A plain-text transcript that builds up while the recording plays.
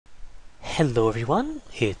Hello everyone,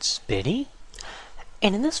 it's Benny,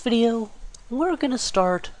 and in this video we're gonna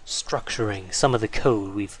start structuring some of the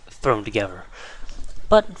code we've thrown together.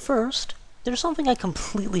 But first, there's something I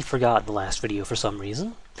completely forgot in the last video for some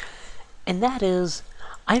reason, and that is,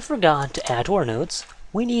 I forgot to add to our notes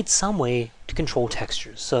we need some way to control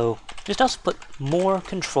textures, so just also put more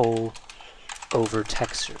control over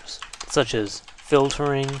textures, such as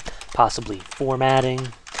filtering, possibly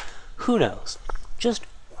formatting, who knows. Just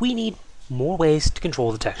we need more ways to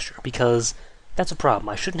control the texture, because that's a problem.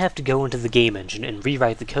 I shouldn't have to go into the game engine and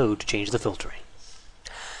rewrite the code to change the filtering.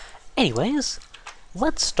 Anyways,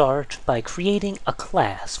 let's start by creating a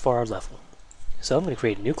class for our level. So I'm going to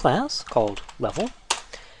create a new class called level,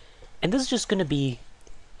 and this is just going to be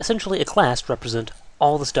essentially a class to represent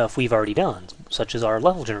all the stuff we've already done, such as our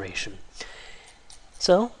level generation.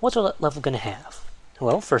 So what's our level going to have?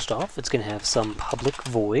 Well, first off, it's going to have some public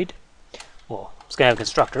void. Well, it's going to have a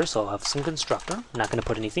constructor, so I'll have some constructor. I'm not going to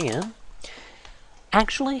put anything in.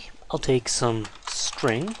 Actually, I'll take some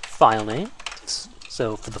string file name,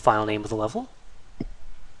 so for the file name of the level.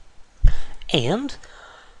 And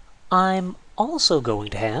I'm also going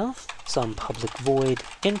to have some public void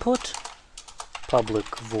input,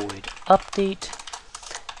 public void update,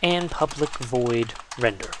 and public void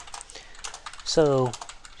render. So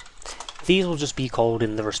these will just be called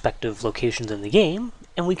in the respective locations in the game,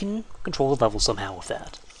 and we can control the level somehow with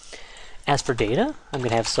that. As for data, I'm going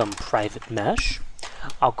to have some private mesh.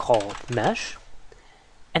 I'll call it mesh,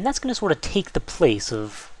 and that's going to sort of take the place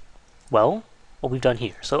of, well, what we've done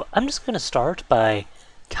here. So I'm just going to start by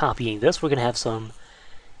copying this. We're going to have some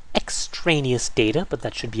extraneous data, but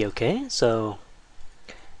that should be okay. So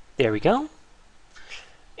there we go.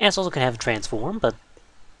 And it's also going to have a transform, but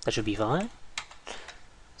that should be fine.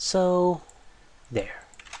 So there.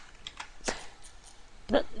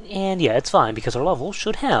 And yeah, it's fine because our level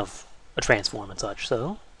should have a transform and such.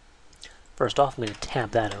 So first off, I'm going to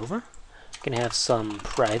tab that over. I'm going to have some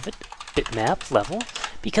private bitmap level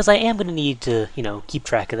because I am going to need to, keep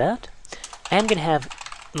track of that. I'm going to have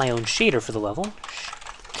my own shader for the level.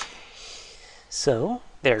 So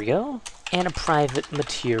there we go, and a private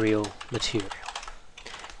material.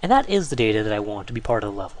 And that is the data that I want to be part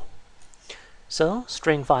of the level. So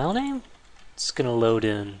string file name, it's going to load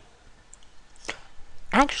in.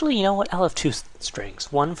 Actually, you know what? I'll have two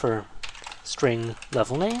strings. One for string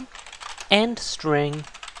level name and string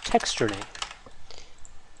texture name.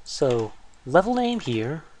 So level name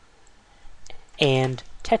here and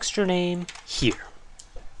texture name here.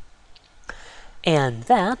 And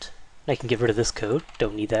that, I can get rid of this code.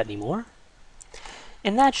 Don't need that anymore.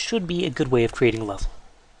 And that should be a good way of creating a level.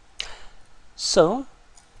 So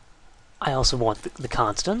I also want the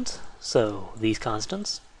constant. So these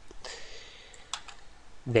constants.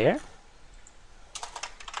 There.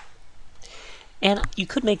 And you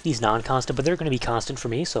could make these non-constant, but they're going to be constant for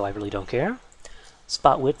me, so I really don't care.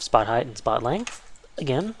 Spot width, spot height, and spot length.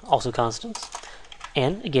 Again, also constants.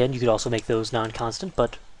 And again, you could also make those non-constant,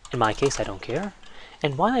 but in my case, I don't care.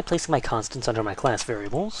 And why am I placing my constants under my class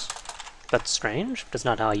variables? That's strange. That's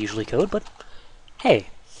not how I usually code, but hey.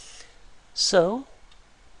 So,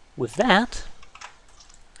 with that,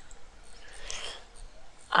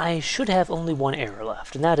 I should have only one error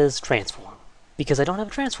left, and that is transform. Because I don't have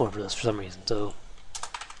a transform for this for some reason, so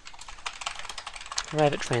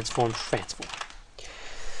private transform.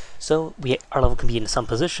 So our level can be in some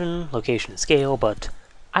position, location, and scale, but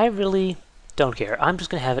I really don't care. I'm just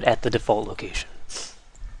going to have it at the default location.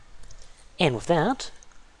 And with that,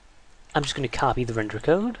 I'm just going to copy the render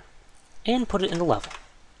code and put it in the level.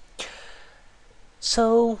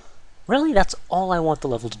 So really, that's all I want the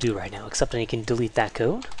level to do right now, except I can delete that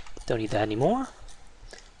code. Don't need that anymore.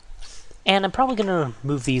 And I'm probably going to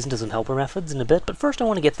move these into some helper methods in a bit, but first I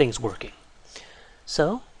want to get things working.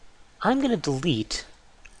 So I'm going to delete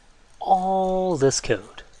all this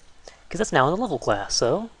code, because that's now in the level class,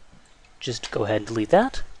 so just go ahead and delete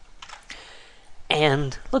that.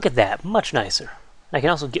 And look at that, much nicer. I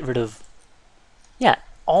can also get rid of,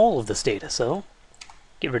 all of this data, so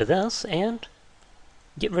get rid of this and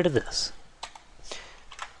get rid of this.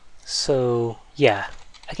 So yeah,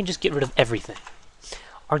 I can just get rid of everything.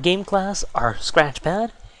 Our game class, our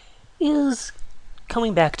scratchpad, is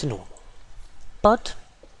coming back to normal. But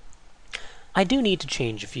I do need to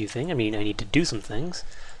change a few things. I need to do some things,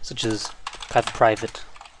 such as have a private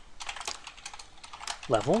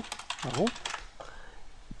level,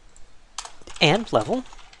 and level.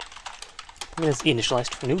 I'm going to initialize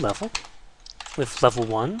to a new level with level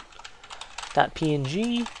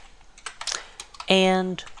 1.png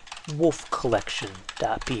and wolf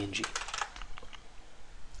collection.png.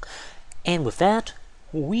 And with that,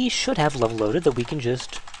 we should have level loaded that we can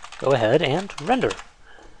just go ahead and render.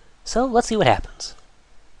 So let's see what happens.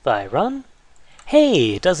 If I run,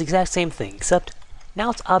 hey, it does the exact same thing, except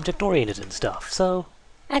now it's object-oriented and stuff, so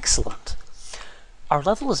excellent. Our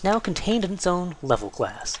level is now contained in its own level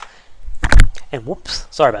class. And whoops,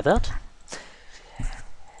 sorry about that.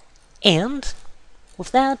 And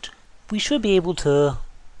with that, we should be able to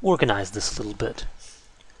organize this a little bit.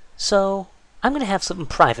 So I'm going to have some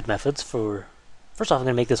private methods for... First off, I'm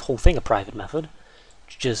going to make this whole thing a private method.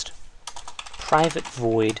 Just private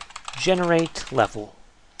void generate level.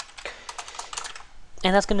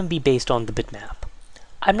 And that's going to be based on the bitmap.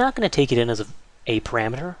 I'm not going to take it in as a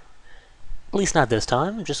parameter. At least not this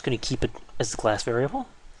time. I'm just going to keep it as the class variable.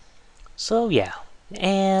 So yeah.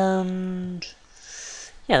 And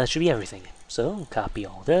yeah, that should be everything. So copy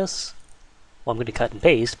all this. Well, I'm going to cut and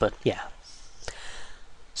paste, but yeah.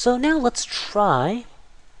 So now let's try...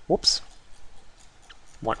 Whoops.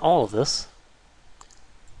 Want all of this.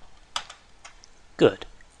 Good.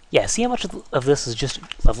 Yeah, see how much of this is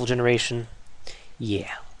just level generation?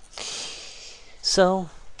 Yeah.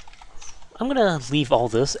 So I'm gonna leave all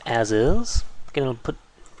this as is. I'm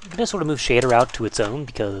gonna sort of move shader out to its own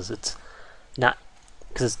because it's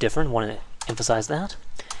different. Want to emphasize that.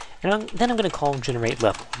 And then I'm gonna call generate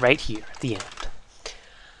level right here at the end.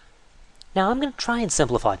 Now I'm gonna try and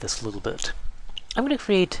simplify this a little bit. I'm gonna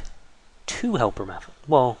create two helper methods.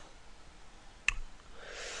 Well,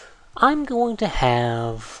 I'm going to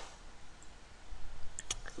have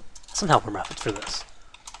some helper methods for this.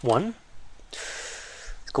 One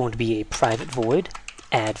is going to be a private void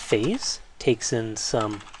add phase, takes in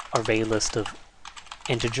some array list of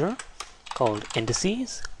integer called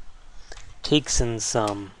indices, takes in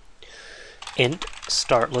some int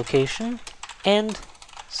start location, and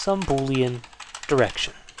some boolean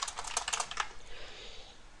direction.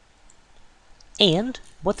 And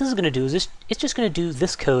what this is going to do is it's just going to do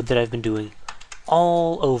this code that I've been doing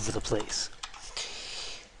all over the place.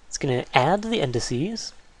 It's going to add the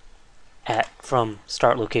indices from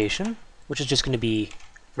start location, which is just going to be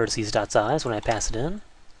vertices.size when I pass it in.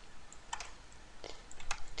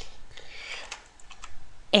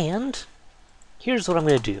 And here's what I'm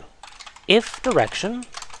going to do. If direction,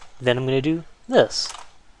 then I'm going to do this.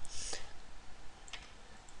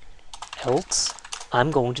 Else, I'm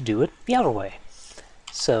going to do it the other way.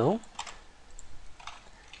 So,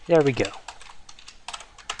 there we go.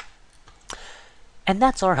 And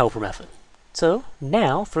that's our helper method. So,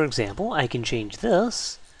 now, for example, I can change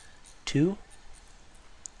this to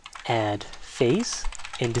add face,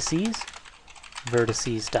 indices,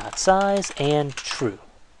 vertices.size, and true.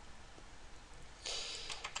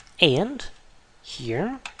 And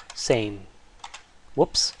here, same,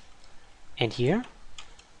 whoops, and here,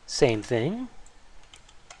 same thing,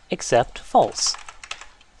 except false.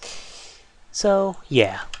 So,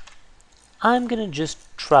 yeah, I'm gonna just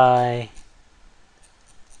try,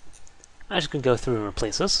 I'm just gonna go through and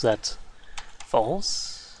replace this. So that's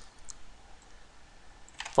false,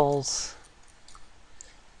 false,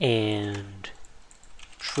 and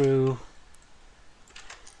true,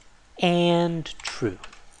 and true.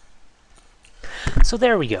 So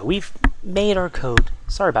there we go. We've made our code.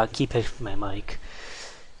 Sorry about keeping my mic.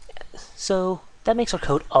 So that makes our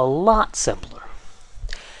code a lot simpler.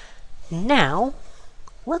 Now,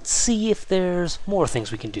 let's see if there's more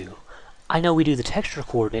things we can do. I know we do the texture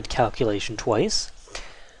coordinate calculation twice.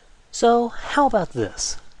 So how about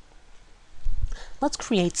this? Let's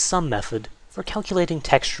create some method for calculating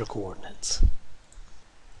texture coordinates.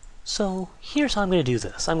 So here's how I'm going to do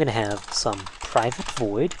this. I'm going to have some private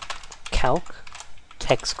void calc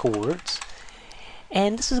text coords,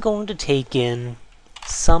 and this is going to take in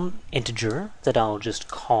some integer that I'll just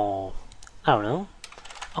call, I don't know,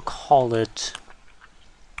 I'll call it,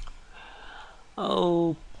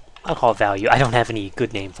 oh, I'll call it value. I don't have any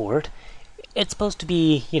good name for it. It's supposed to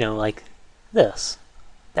be, you know, like this.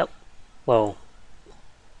 That, well,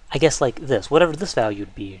 I guess like this. Whatever this value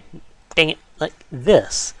would be. Dang it, like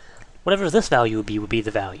this. Whatever this value would be the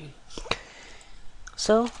value.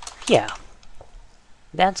 So, yeah.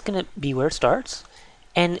 That's going to be where it starts.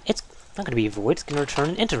 And it's not going to be a void, it's going to return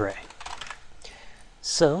an int array.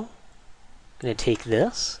 So, I'm going to take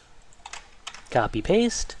this, copy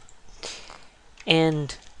paste,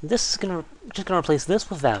 and this is just going to replace this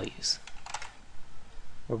with values,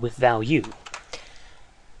 or with value.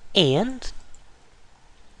 And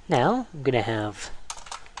now I'm going to have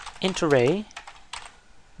int array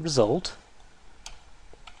result,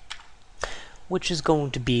 which is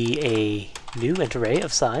going to be a new int array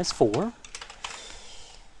of size 4.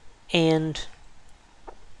 And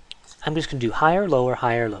I'm just going to do higher, lower,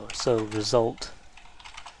 higher, lower. So result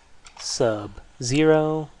sub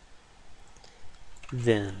 0,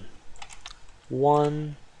 then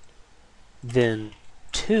 1, then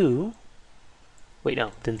 2, wait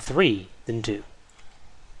no, then 3, then 2.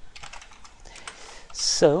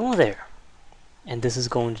 So there. And this is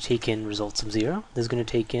going to take in result sub 0. This is going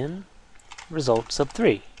to take in result sub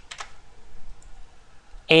 3.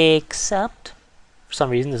 Except, for some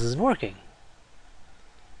reason, this isn't working.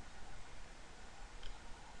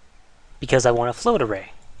 Because I want a float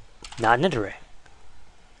array, not an int array.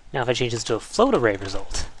 Now if I change this to a float array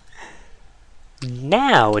result,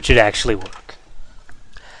 now it should actually work.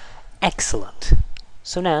 Excellent.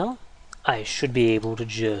 So now I should be able to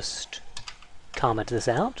just comment this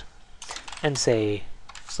out and say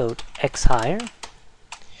float x higher.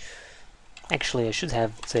 Actually, I should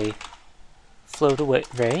have, say, float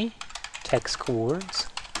array text coords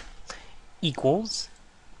equals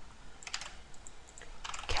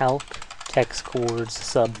calc text coords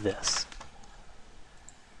sub this.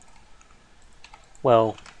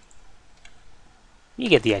 Well, you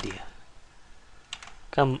get the idea.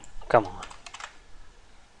 Come on.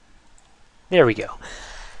 There we go.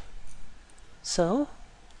 So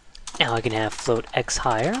now I can have float x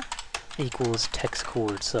higher equals text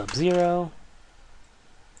coord sub 0,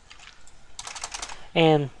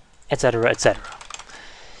 and etc., etc.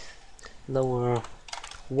 Lower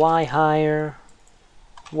y higher,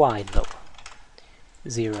 y lower.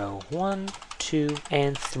 0, 1, 2,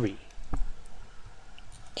 and 3.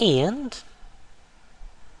 And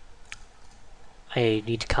I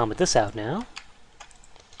need to comment this out now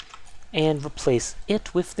and replace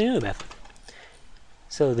it with the new method.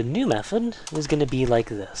 So the new method is going to be like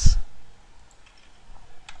this.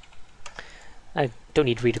 I don't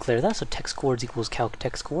need to redeclare that, so text coords equals calc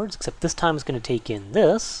text coords, except this time it's going to take in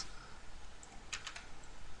this.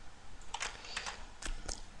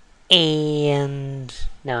 And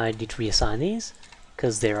now I need to reassign these,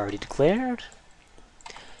 because they're already declared.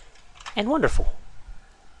 And wonderful.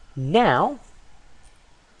 Now,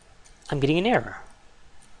 I'm getting an error.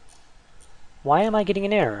 Why am I getting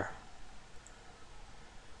an error?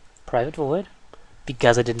 Private void,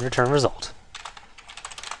 because I didn't return result.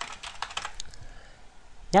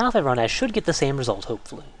 Now if I run, I should get the same result,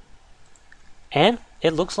 hopefully. And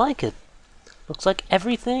it looks like it. Looks like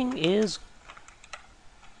everything is...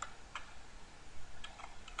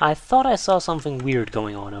 I thought I saw something weird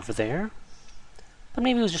going on over there, but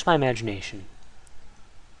maybe it was just my imagination.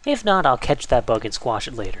 If not, I'll catch that bug and squash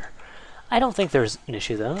it later. I don't think there's an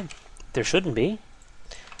issue, though. There shouldn't be.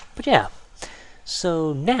 But yeah.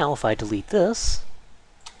 So now, if I delete this,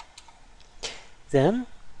 then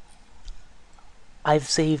I've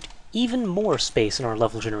saved even more space in our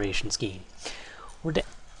level generation scheme. I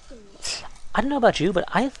don't know about you, but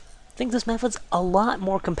I think this method's a lot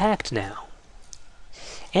more compact now.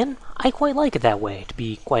 And I quite like it that way, to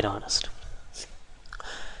be quite honest.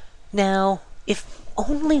 Now, if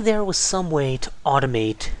only there was some way to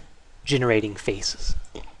automate generating faces.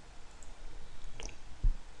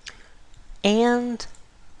 And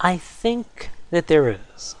I think that there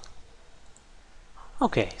is.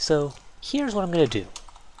 Okay, so here's what I'm going to do.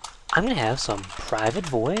 I'm going to have some private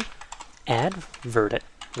void add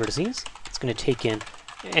vertices. It's going to take in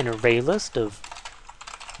an array list of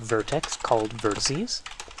vertex called vertices.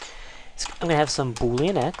 I'm going to have some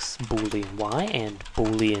boolean x, boolean y, and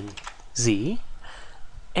boolean z.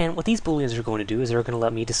 And what these booleans are going to do is they're going to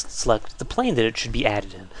let me just select the plane that it should be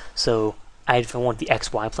added in. So if I want the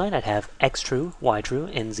xy plane, I'd have x true, y true,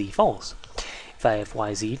 and z false. If I have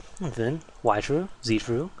yz, then y true, z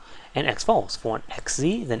true, and x false. If I want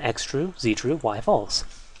xz, then x true, z true, y false.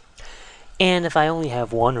 And if I only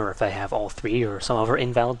have one, or if I have all three, or some other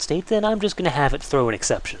invalid state, then I'm just going to have it throw an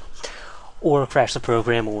exception. Or crash the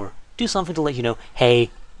program, or do something to let you know, hey,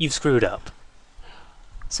 you've screwed up.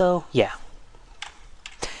 So, yeah.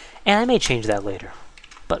 And I may change that later.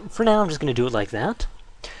 But for now, I'm just going to do it like that.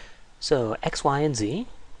 So, x, y, and z.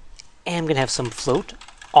 And I'm going to have some float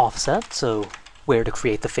offset, so where to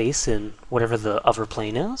create the face in whatever the other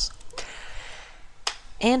plane is.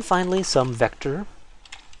 And finally, some vector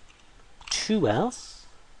 2f.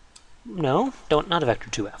 No, not a vector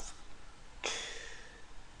 2f.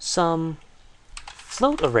 Some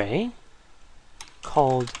float array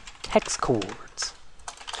called text coords.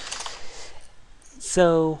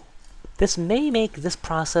 So this may make this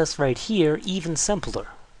process right here even simpler.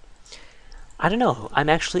 I don't know, I'm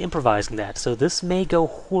actually improvising that, so this may go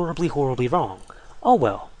horribly, horribly wrong. Oh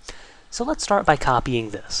well. So let's start by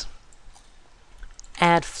copying this.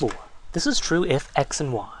 Add floor. This is true if x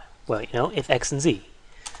and y. Well, if x and z.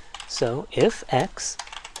 So if x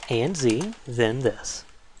and z, then this.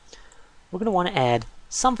 We're going to want to add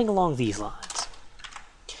Something along these lines.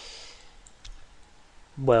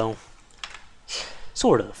 Well,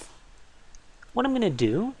 sort of. What I'm going to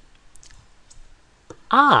do...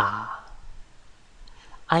 I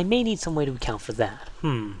may need some way to account for that.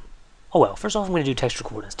 Oh well, first off I'm going to do texture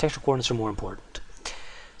coordinates. Texture coordinates are more important.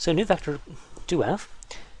 So new vector do f,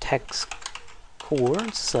 text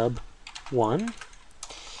coord sub 1,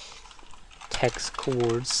 text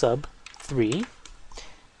coord sub 3.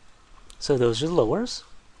 So those are the lowers.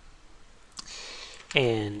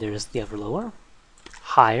 And there's the other lower.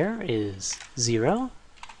 Higher is 0.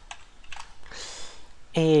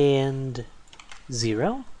 And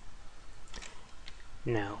 0.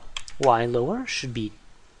 Now, y lower should be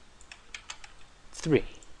 3.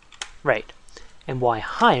 Right. And y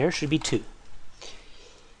higher should be 2.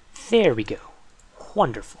 There we go.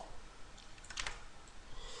 Wonderful.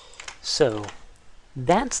 So,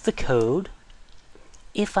 that's the code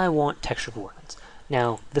if I want texture coordinates.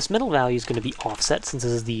 Now, this middle value is going to be offset since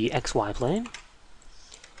this is the xy plane.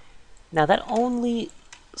 Now, that only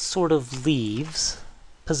sort of leaves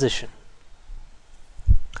position.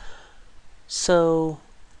 So,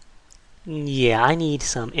 yeah, I need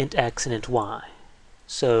some int x and int y.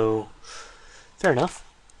 So, fair enough.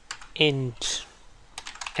 Int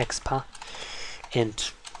xpa,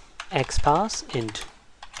 int xpas, int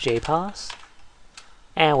jpas,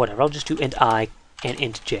 and whatever. I'll just do int I and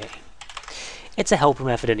int j. It's a helper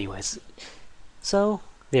method anyways. So,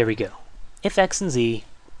 there we go. If x and z,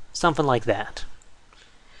 something like that.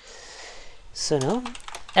 So now,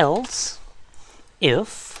 else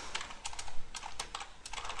if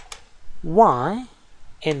y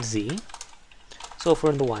and z, so if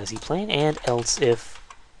we're in the yz plane, and else if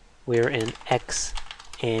we're in x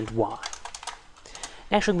and y.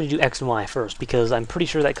 Actually, I'm going to do x and y first, because I'm pretty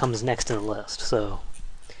sure that comes next in the list, so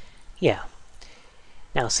yeah.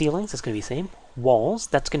 Now ceilings, that's going to be the same. Walls,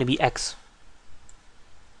 that's going to be x.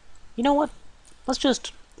 You know what? Let's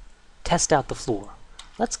just test out the floor.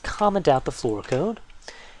 Let's comment out the floor code.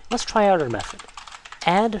 Let's try out our method.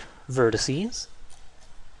 Add vertices.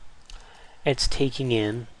 It's taking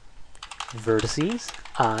in vertices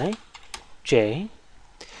I, j,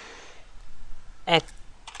 x,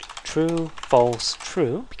 true, false,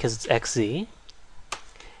 true, because it's xz,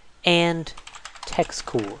 and text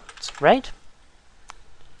coords, right?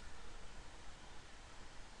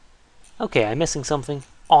 Okay, I'm missing something.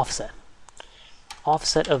 Offset.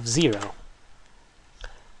 Offset of 0.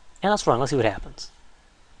 And let's run, let's see what happens.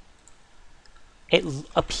 It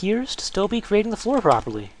appears to still be creating the floor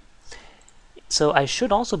properly. So I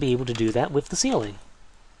should also be able to do that with the ceiling.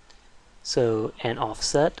 So an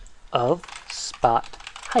offset of spot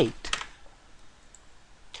height.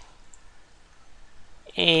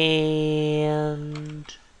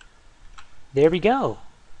 And there we go.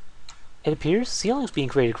 It appears the ceiling is being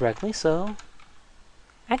created correctly, so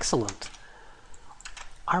excellent.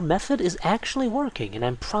 Our method is actually working, and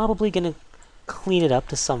I'm probably going to clean it up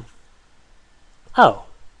to some... Oh.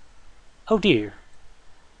 Oh dear.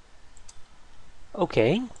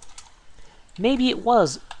 Okay. Maybe it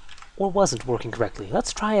was or wasn't working correctly.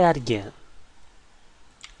 Let's try that again.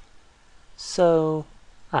 So...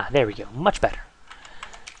 there we go. Much better.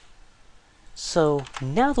 So,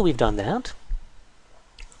 now that we've done that,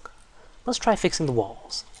 let's try fixing the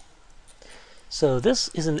walls. So this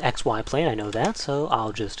is an XY plane, I know that, so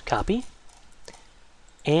I'll just copy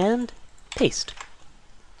and paste.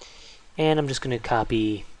 And I'm just going to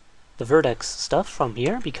copy the vertex stuff from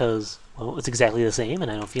here because, well, it's exactly the same and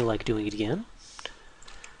I don't feel like doing it again.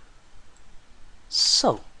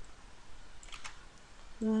 So,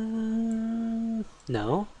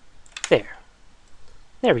 no, there.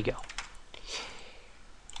 There we go.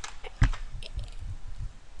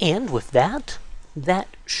 And with that, that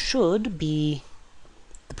should be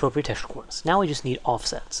the appropriate texture coordinates. Now we just need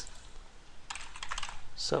offsets.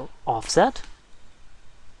 So offset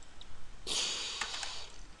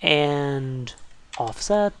and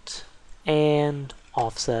offset and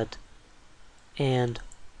offset and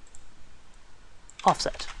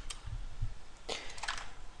offset.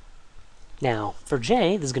 Now for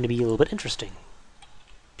J, this is going to be a little bit interesting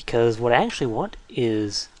because what I actually want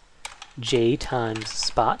is J times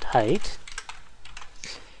spot height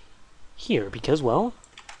here because, well,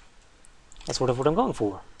 that's sort of what I'm going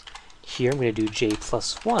for. Here I'm going to do J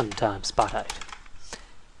plus 1 times spot height.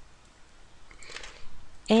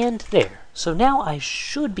 And there. So now I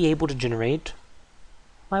should be able to generate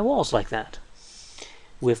my walls like that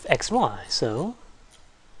with X, Y. So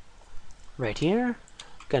right here,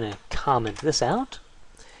 I'm going to comment this out.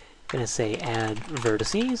 I'm going to say add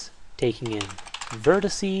vertices, taking in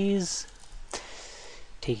vertices,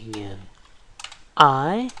 taking in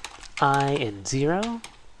I and 0,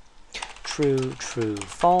 true, true,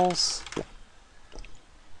 false,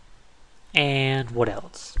 and what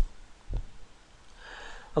else?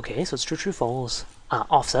 Okay, so it's true, true, false,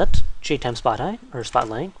 offset, j times spot height, or spot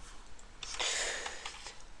length,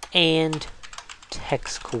 and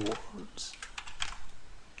text coords,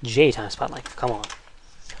 j times spot length, come on.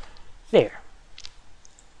 There.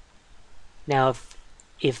 Now,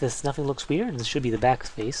 if this nothing looks weird, this should be the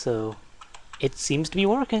backspace, so it seems to be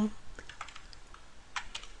working.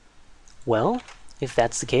 Well, if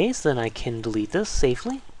that's the case, then I can delete this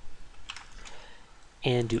safely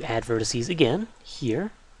and do add vertices again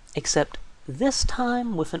here, except this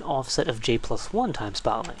time with an offset of j plus 1 times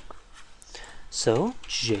spot length. So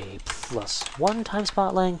j plus 1 times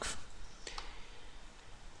spot length,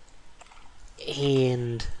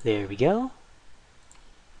 and there we go.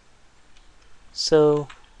 So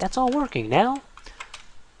that's all working. Now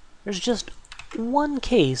there's just one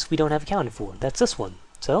case we don't have accounted for. That's this one.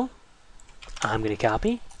 So I'm going to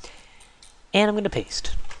copy and I'm going to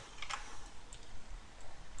paste.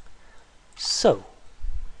 So,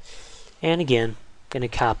 and again, going to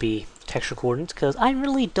copy texture coordinates because I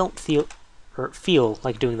really don't feel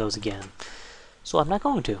like doing those again. So I'm not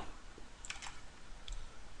going to.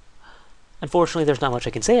 Unfortunately, there's not much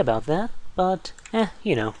I can say about that, but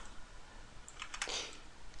you know.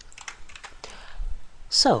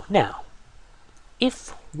 So now,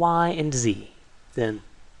 if y and z, then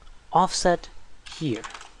offset here.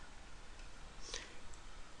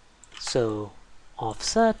 So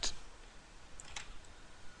offset,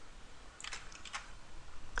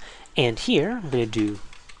 and here I'm going to do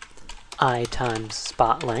I times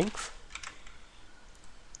spot length,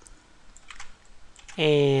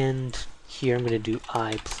 and here I'm going to do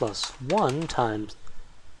I plus 1 times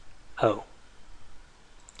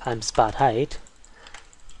times spot height,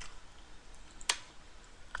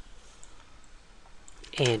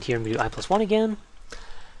 and here I'm going to do I plus 1 again,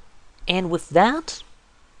 and with that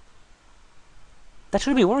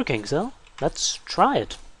should be working, so let's try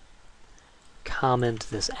it. Comment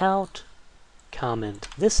this out, comment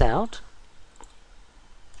this out,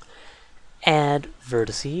 add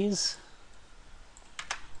vertices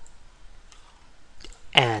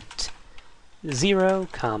at 0,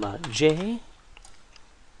 j.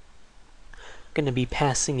 Going to be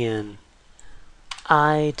passing in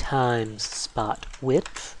I times spot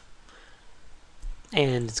width,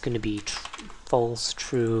 and it's going to be false,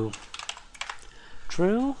 true,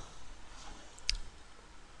 true.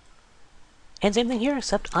 And same thing here,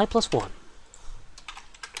 except I plus 1.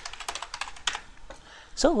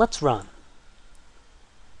 So let's run.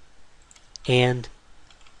 And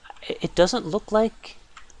it doesn't look like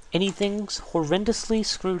anything's horrendously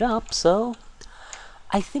screwed up, so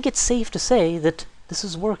I think it's safe to say that this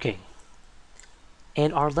is working.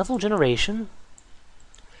 And our level generation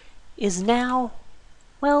is now,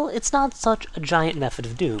 well, it's not such a giant method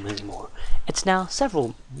of doom anymore. It's now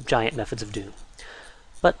several giant methods of doom.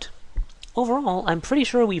 But overall, I'm pretty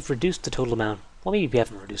sure we've reduced the total amount. Well, maybe we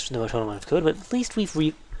haven't reduced the total amount of code, but at least we've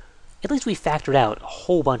factored out a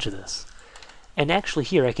whole bunch of this. And actually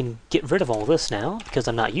here I can get rid of all this now, because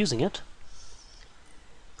I'm not using it.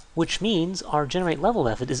 Which means our generate level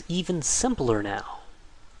method is even simpler now.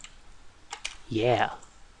 Yeah.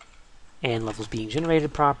 And levels being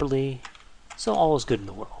generated properly, so all is good in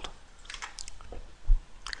the world.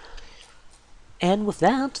 And with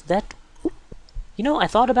that, you know, I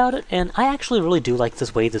thought about it, and I actually really do like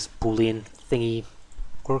this way this Boolean thingy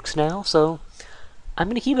works now, so I'm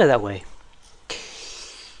going to keep it that way.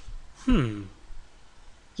 You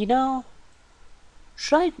know,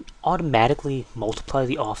 should I automatically multiply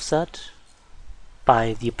the offset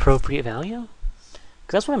by the appropriate value?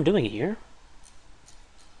 Because that's what I'm doing here.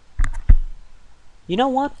 You know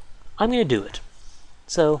what? I'm going to do it.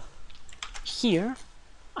 So here,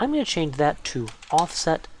 I'm going to change that to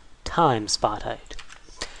offset times spot height.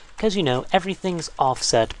 Because, you know, everything's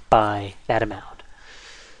offset by that amount.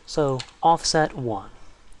 So offset 1.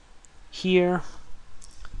 Here,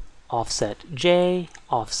 offset j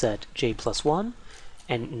plus 1.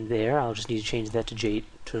 And in there, I'll just need to change that to j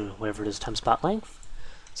to whatever it is times spot length.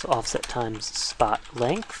 So offset times spot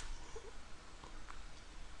length.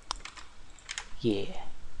 Yeah.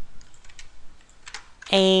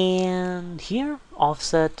 And here,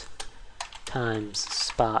 offset times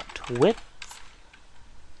spot width.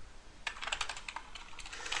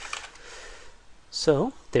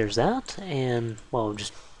 So there's that, and well,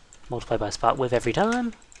 just multiply by spot width every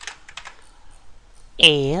time.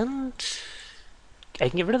 And I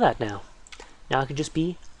can get rid of that now. Now it can just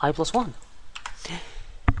be I plus 1.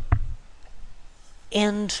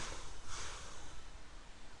 And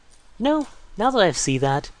No, now that I see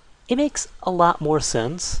that, it makes a lot more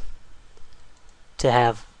sense to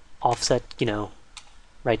have offset, you know,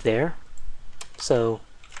 right there. So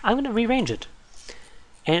I'm going to rearrange it.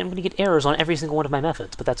 And I'm going to get errors on every single one of my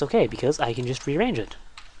methods, but that's okay because I can just rearrange it.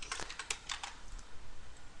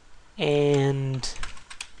 And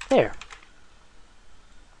there.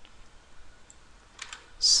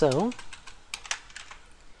 So,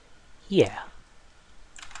 yeah.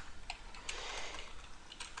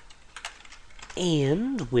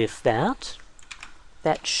 And with that,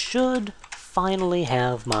 that should finally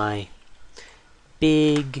have my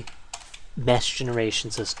big mesh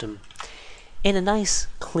generation system in a nice,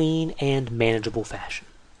 clean, and manageable fashion.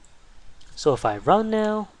 So if I run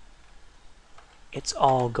now, it's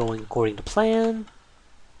all going according to plan.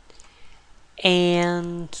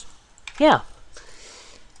 And yeah.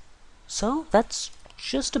 So that's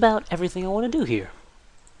just about everything I want to do here.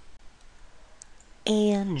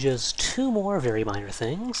 And just two more very minor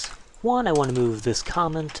things. One, I want to move this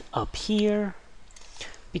comment up here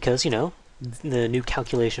because, you know, the new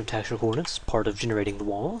calculation of texture coordinates is part of generating the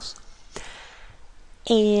walls.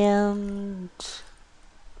 And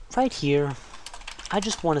right here, I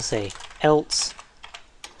just want to say else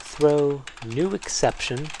throw new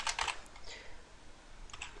exception.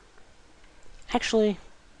 Actually,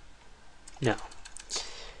 no.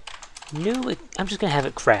 I'm just going to have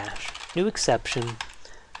it crash. New exception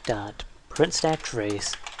dot print stack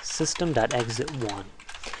trace system dot exit 1.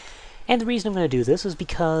 And the reason I'm going to do this is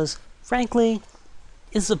because, frankly,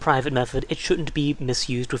 this is a private method. It shouldn't be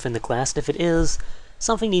misused within the class, and if it is,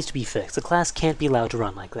 something needs to be fixed. The class can't be allowed to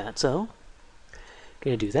run like that, so I'm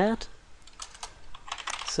going to do that.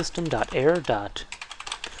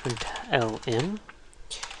 System.error.println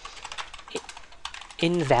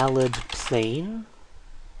invalid plane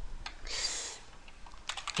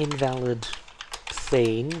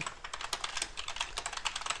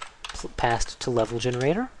passed to level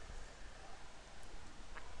generator,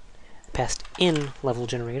 passed in level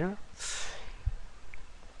generator.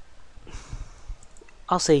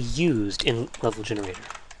 I'll say used in level generator.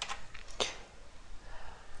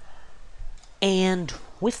 And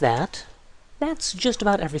with that, that's just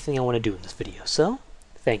about everything I want to do in this video. So,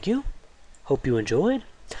 thank you. Hope you enjoyed.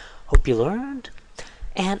 Hope you learned.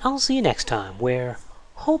 And I'll see you next time, where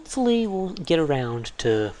hopefully we'll get around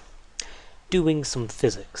to doing some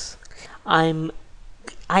physics. I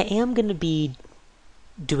am going to be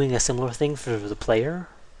doing a similar thing for the player,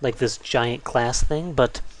 like this giant class thing,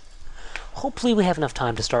 but hopefully we have enough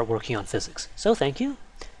time to start working on physics. So thank you.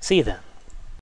 See you then.